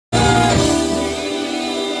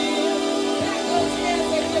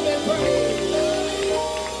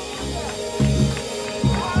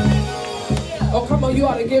you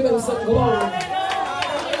ought to give him some glory.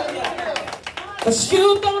 Because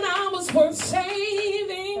you thought I was worth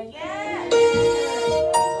saving.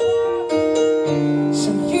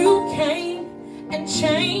 So you came and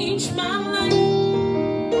changed my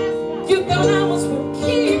life. You thought I was worth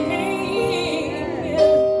keeping.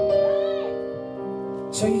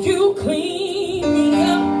 So you cleaned me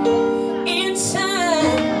up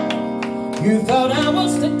inside. You thought I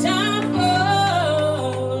was the die for.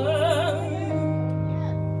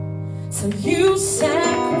 So you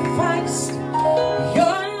sacrificed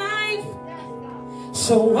your life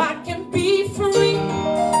so I can be free,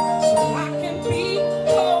 so I can be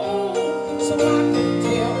whole, so I can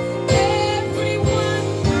tell everyone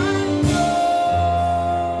I know.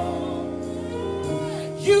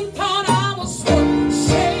 You thought I was worth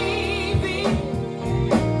saving,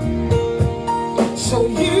 so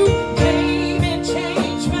you came and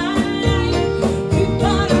changed my life. You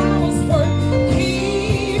thought I was worth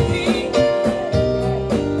keeping,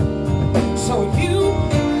 so you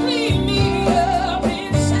cleaned me up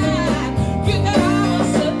inside. You thought I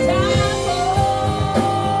was a diamond,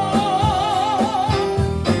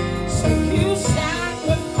 so you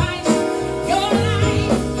sacrificed your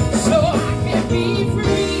life so I can be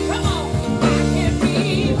free. Come on, I can be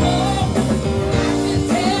whole. I can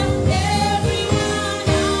tell everyone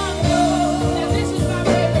I know. Now this is my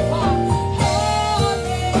favorite part. Oh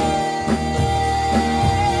yeah,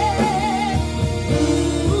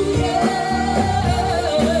 ooh yeah,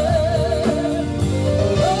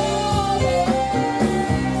 oh yeah.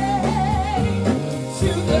 To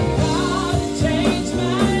the God who changed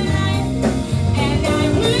my life, and I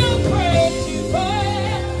will praise you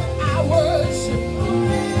forever. I worship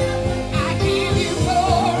forever. I give you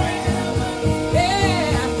glory,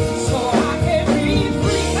 yeah, so I can be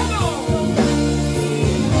free. Come on,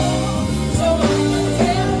 so I can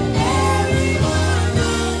tell everyone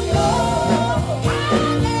I know.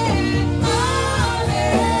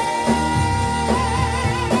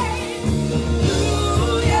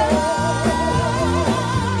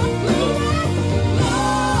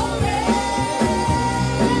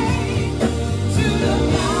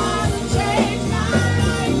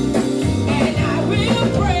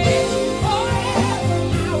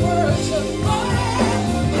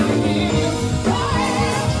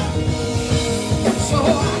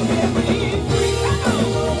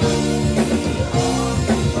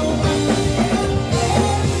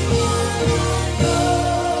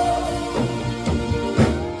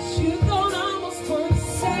 You thought I was worth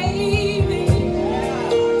saving,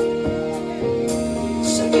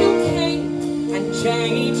 so you came and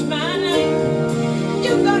changed my life.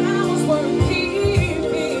 You thought I was worth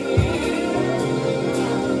keeping,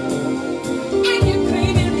 and you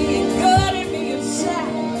cleaned me and gutted me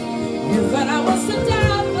inside. You thought I was the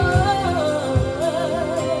devil.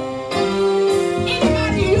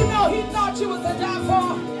 Anybody you know he thought you was the devil?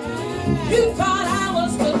 You thought I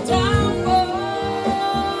was the devil.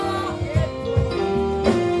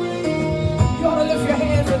 You ought to lift your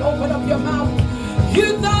hands and open up your mouth. You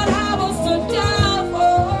thought I was the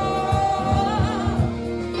devil.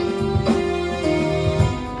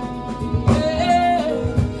 Yeah.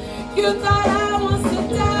 You thought I was the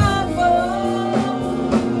devil.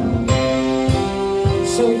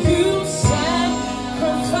 So you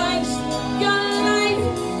sacrificed your life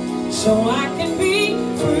so I can be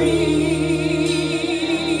free.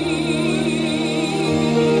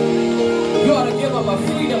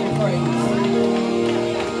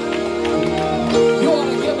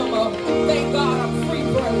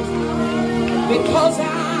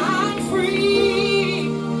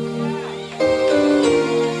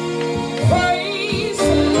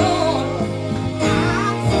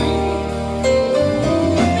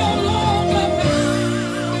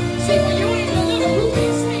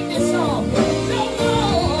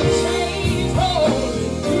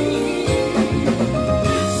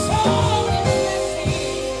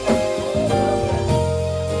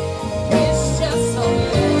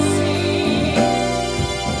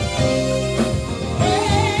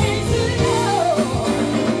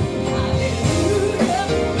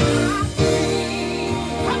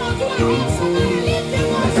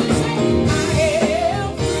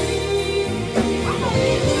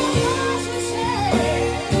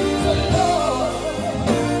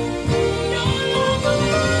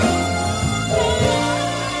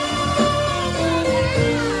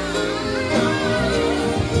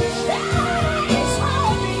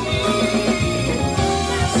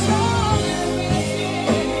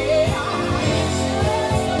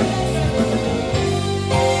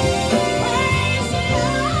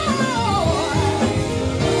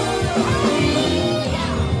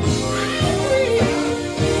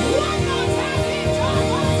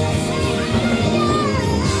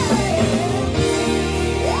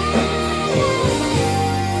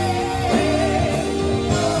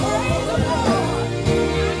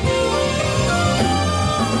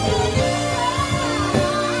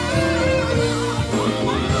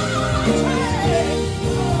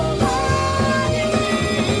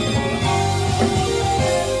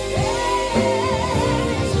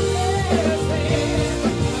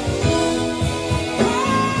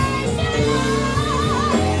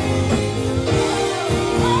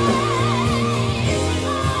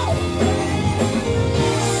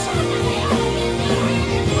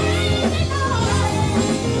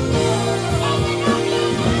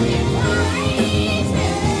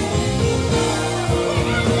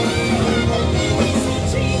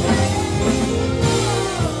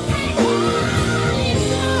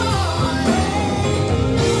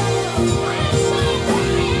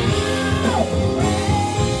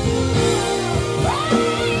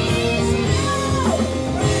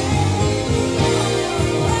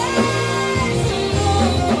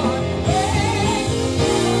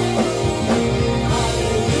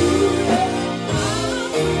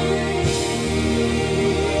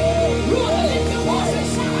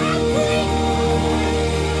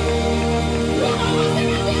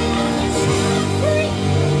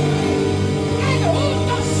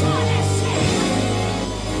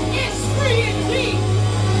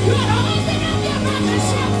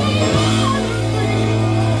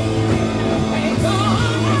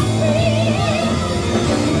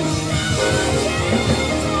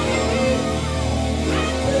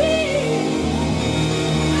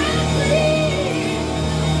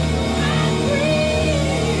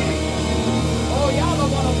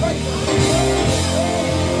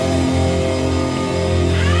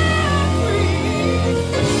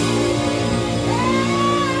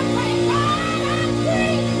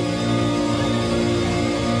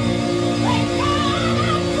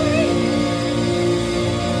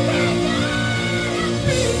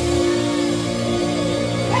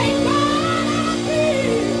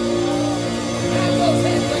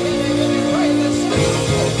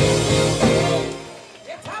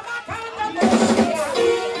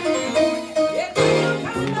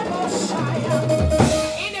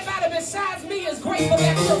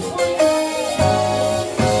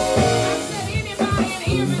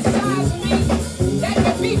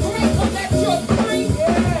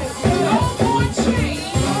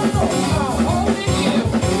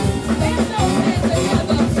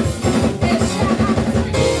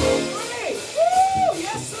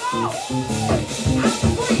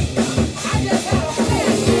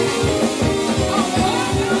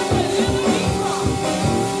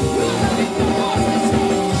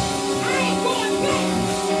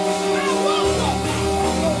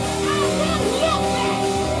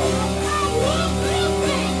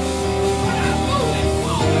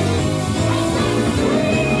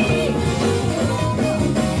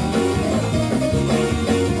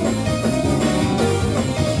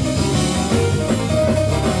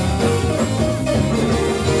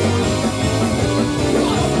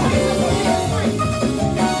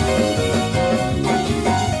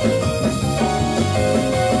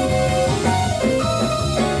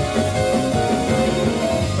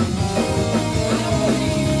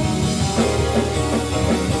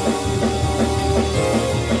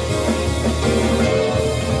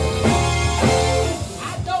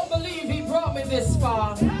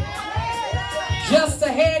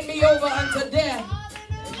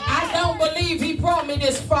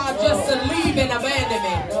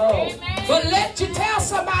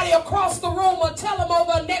 somebody across the room or tell them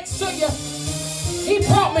over next to you, he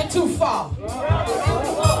brought me too far. And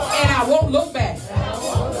I won't look back.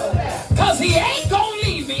 Because he ain't going to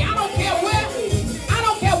leave me. I don't care where. I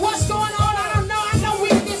don't care what's going on. I don't know. I know we're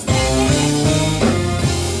this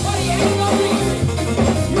man. But he ain't going to leave me.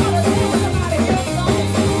 You want to tell somebody else something?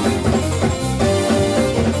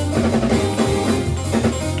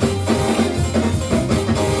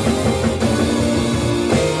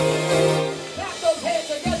 Clap those hands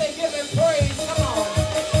together and give him praise. Come on.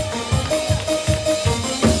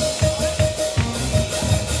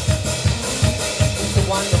 It's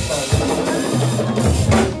wonderful.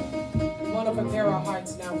 We want to prepare our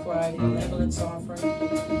hearts now for a benevolence offering.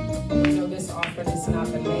 You know, this offering is not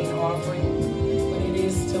the main offering, but it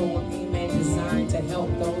is still, amen, designed to help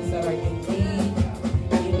those that are in need.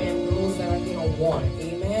 Amen. Those that are in want.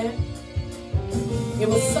 Amen. It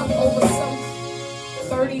was over some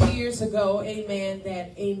 30 years ago, amen,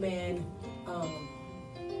 that, amen,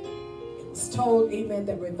 it was told, amen,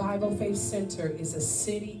 that Revival Faith Center is a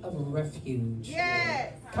city of refuge.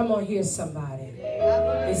 Yes. Come on here, somebody.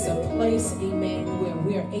 It's a place, amen, where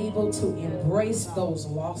we're able to embrace those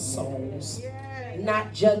lost souls.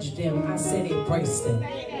 Not judge them. I said embrace them.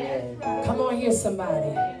 Come on here,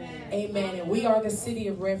 somebody. Amen. And we are the city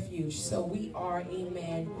of refuge. So we are,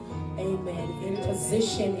 amen, in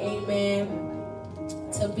position, amen,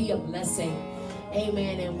 to be a blessing.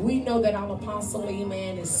 Amen. And we know that our apostle,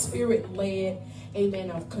 amen, is spirit-led,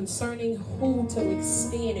 amen, of concerning who to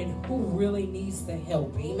extend and who really needs the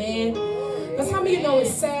help. Amen. Because how many of you know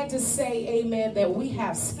it's sad to say, amen, that we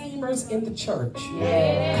have schemers in the church.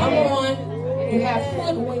 Come on. You have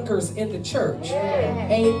hoodwinkers in the church.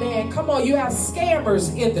 Amen. Come on. You have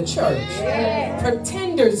scammers in the church.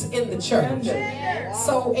 Pretenders in the church.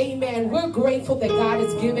 So, amen, we're grateful that God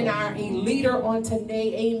has given our leader on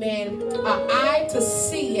today, amen, an eye to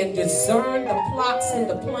see and discern the plots and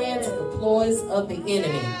the plans and the ploys of the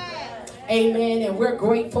enemy. Amen. And we're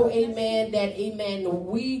grateful, amen, that, amen,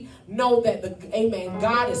 we know that, amen,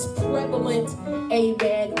 God is prevalent,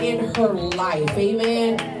 amen, in her life.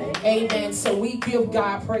 Amen. Amen. So we give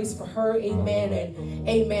God praise for her. Amen. And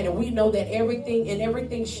amen. And we know that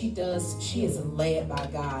everything she does, she is led by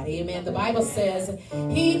God. Amen. The Bible says,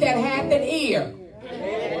 he that hath an ear,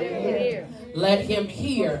 let him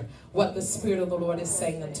hear what the Spirit of the Lord is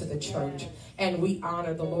saying unto the church. And we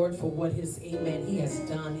honor the Lord for what he has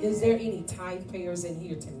done. Is there any tithe payers in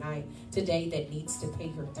here today that needs to pay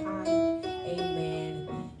her tithe? Amen.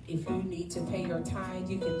 If you need to pay your tithe,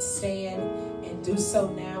 you can stand and do so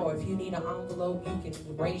now. Or if you need an envelope, you can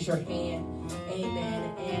raise your hand.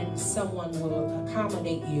 Amen. And someone will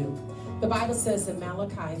accommodate you. The Bible says in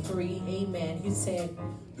Malachi 3, amen, he said,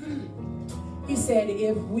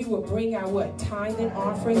 if we will bring our what? Tithe and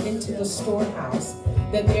offering into the storehouse,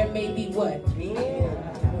 that there may be what?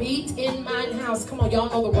 Meat in mine house. Come on, y'all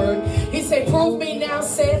know the word. He said, prove me now,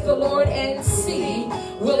 saith the Lord, and see,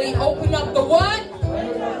 will he open up the what?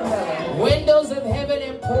 Windows of heaven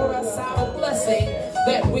and pour us out a blessing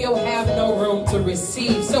that we'll have no room to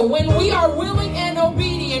receive. So when we are willing and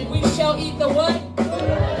obedient, we shall eat the what?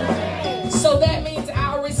 So that means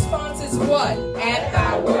our response is what? At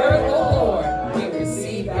thy word, O Lord, we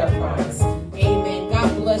receive your promise. Amen.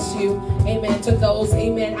 God bless you. Amen. To those,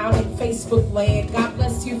 amen, out in Facebook land, God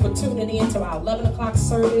bless you for tuning in to our 11 o'clock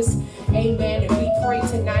service. Amen. And we pray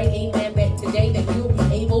tonight, amen, that today that you'll be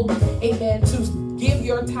able, amen, to give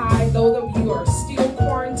your tithe. Those of you who are still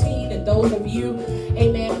quarantined and those of you,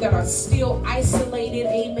 amen, that are still isolated,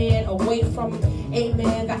 amen, away from,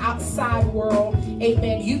 amen, the outside world,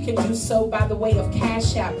 amen, you can do so by the way of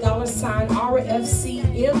Cash App,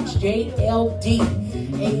 $RFCMJLD,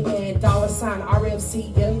 amen,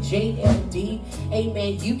 $RFCMJLD,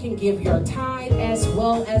 amen. You can give your tithe as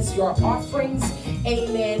well as your offerings,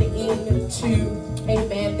 amen, into,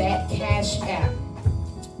 amen, that Cash App.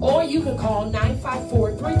 Or you can call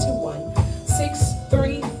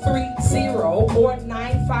 954-321-6330 or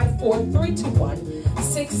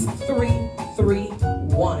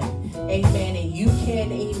 954-321-6331. Amen. And you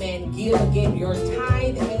can, amen, give again your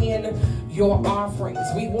tithe and your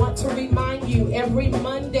offerings. We want to remind you every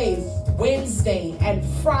Monday, Wednesday, and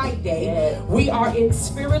Friday, we are in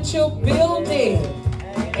spiritual building.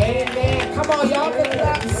 Amen. Come on, y'all can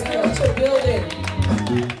clap spiritual building.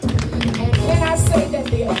 Can I say that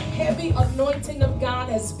the heavy anointing of God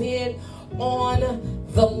has been on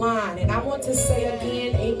the line? And I want to say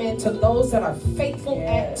again, amen, to those that are faithful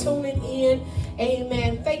at tuning in,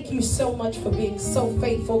 amen. Thank you so much for being so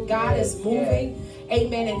faithful. God is moving,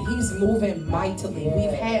 Amen. And he's moving mightily.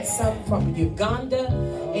 We've had some from Uganda.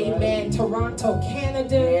 Amen. Toronto,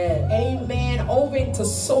 Canada. Amen. Over into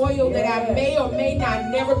soil that I may or may not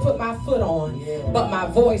never put my foot on. But my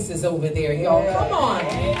voice is over there, y'all. Come on.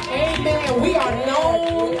 Amen. We are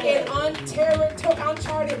known in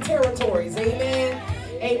uncharted territories. Amen.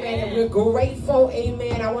 Amen. And we're grateful.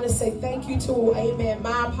 Amen. I want to say thank you to, amen,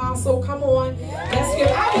 my apostle. Come on. Let's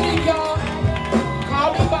get, I believe y'all,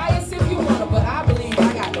 call me biased if you want to, but I believe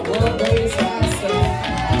I got the world greatest pastor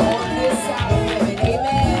on this side of heaven.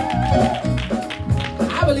 Amen.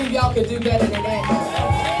 I believe y'all could do better than that.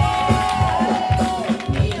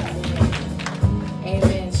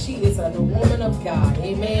 Amen. She is a woman of God.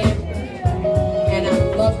 Amen. And I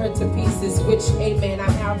love her to pieces, which, amen,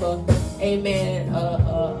 I have a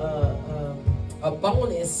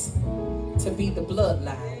bonus to be the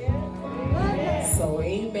bloodline. So,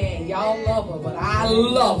 amen. Y'all love her, but I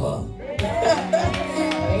love her.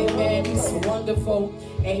 Amen. It's wonderful.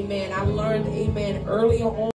 Amen. I learned, amen, earlier on.